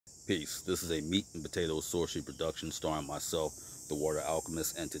Peace. This is a meat and potatoes sorcery production starring myself, the Water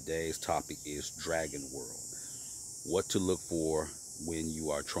Alchemist, and today's topic is Dragon World. What to look for when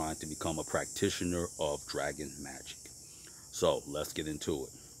you are trying to become a practitioner of dragon magic. So let's get into it.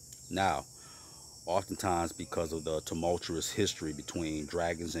 Now, oftentimes because of the tumultuous history between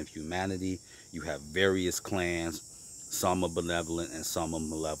dragons and humanity, you have various clans. Some are benevolent and some are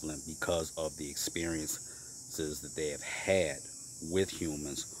malevolent because of the experiences that they have had with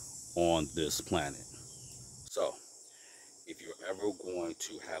humans on this planet. So, if you're ever going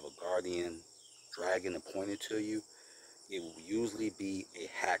to have a guardian dragon appointed to you, it will usually be a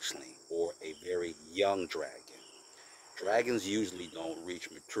hatchling or a very young dragon. Dragons usually don't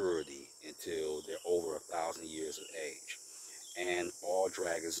reach maturity until they're over 1,000 years of age. And all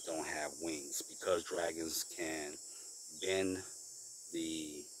dragons don't have wings because dragons can bend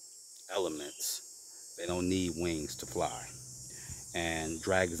the elements. They don't need wings to fly. And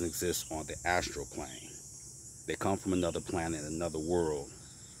dragons exist on the astral plane. They come from another planet, another world.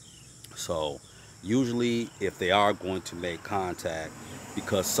 So usually if they are going to make contact,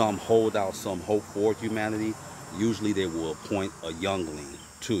 because some hold out some hope for humanity, usually they will appoint a youngling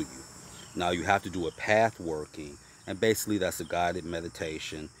to you. Now you have to do a path working, and basically that's a guided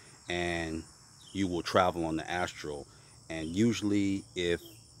meditation, and you will travel on the astral. And usually if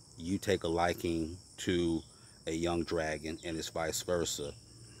you take a liking to a young dragon and it's vice versa,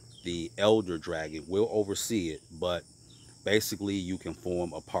 the elder dragon will oversee it, but basically you can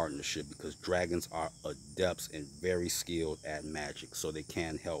form a partnership because dragons are adepts and very skilled at magic, so they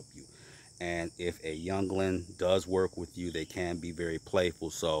can help you. And if a youngling does work with you, they can be very playful.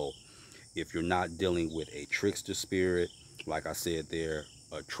 So if you're not dealing with a trickster spirit, like I said, they're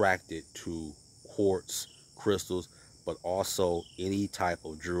attracted to quartz crystals, but also any type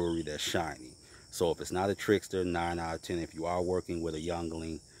of jewelry that's shiny. So if it's not a trickster, 9 out of 10, if you are working with a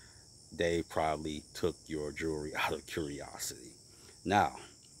youngling, they probably took your jewelry out of curiosity. Now,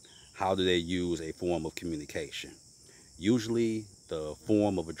 how do they use a form of communication? Usually the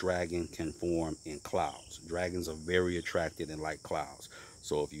form of a dragon can form in clouds. Dragons are very attracted and like clouds.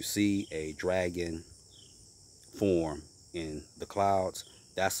 So if you see a dragon form in the clouds,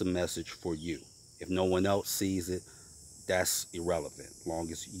 that's a message for you. If no one else sees it, that's irrelevant, as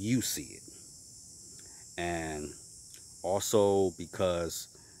long as you see it. And also because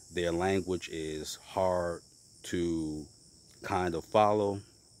their language is hard to kind of follow,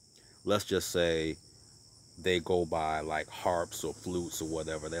 let's just say they go by like harps or flutes or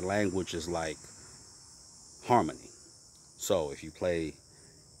whatever. Their language is like harmony. So if you play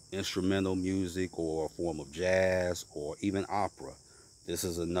instrumental music or a form of jazz or even opera, this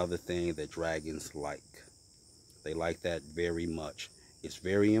is another thing that dragons like. They like that very much. It's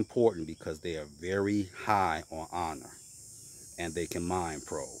very important because they are very high on honor and they can mind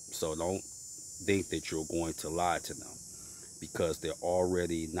probe. So don't think that you're going to lie to them, because they're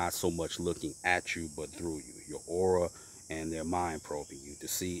already not so much looking at you but through you, your aura, and they're mind probing you to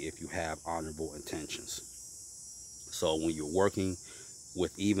see if you have honorable intentions. So when you're working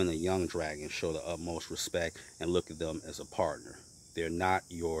with even a young dragon, show the utmost respect and look at them as a partner. They're not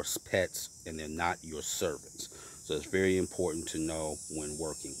your pets and they're not your servants. So it's very important to know when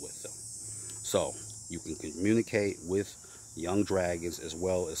working with them. So you can communicate with young dragons as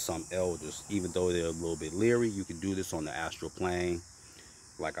well as some elders. Even though they're a little bit leery, you can do this on the astral plane,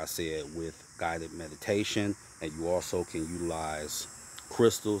 like I said, with guided meditation. And you also can utilize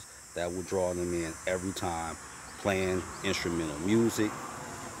crystals that will draw them in every time, playing instrumental music.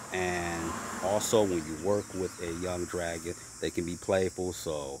 And also when you work with a young dragon, they can be playful,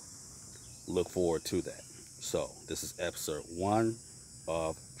 so look forward to that. So this is episode 1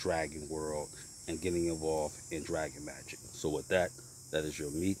 of Dragon World and getting involved in dragon magic. So with that, that is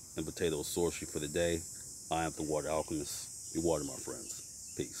your meat and potato sorcery for the day. I am the Water Alchemist. Your water, my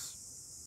friends. Peace.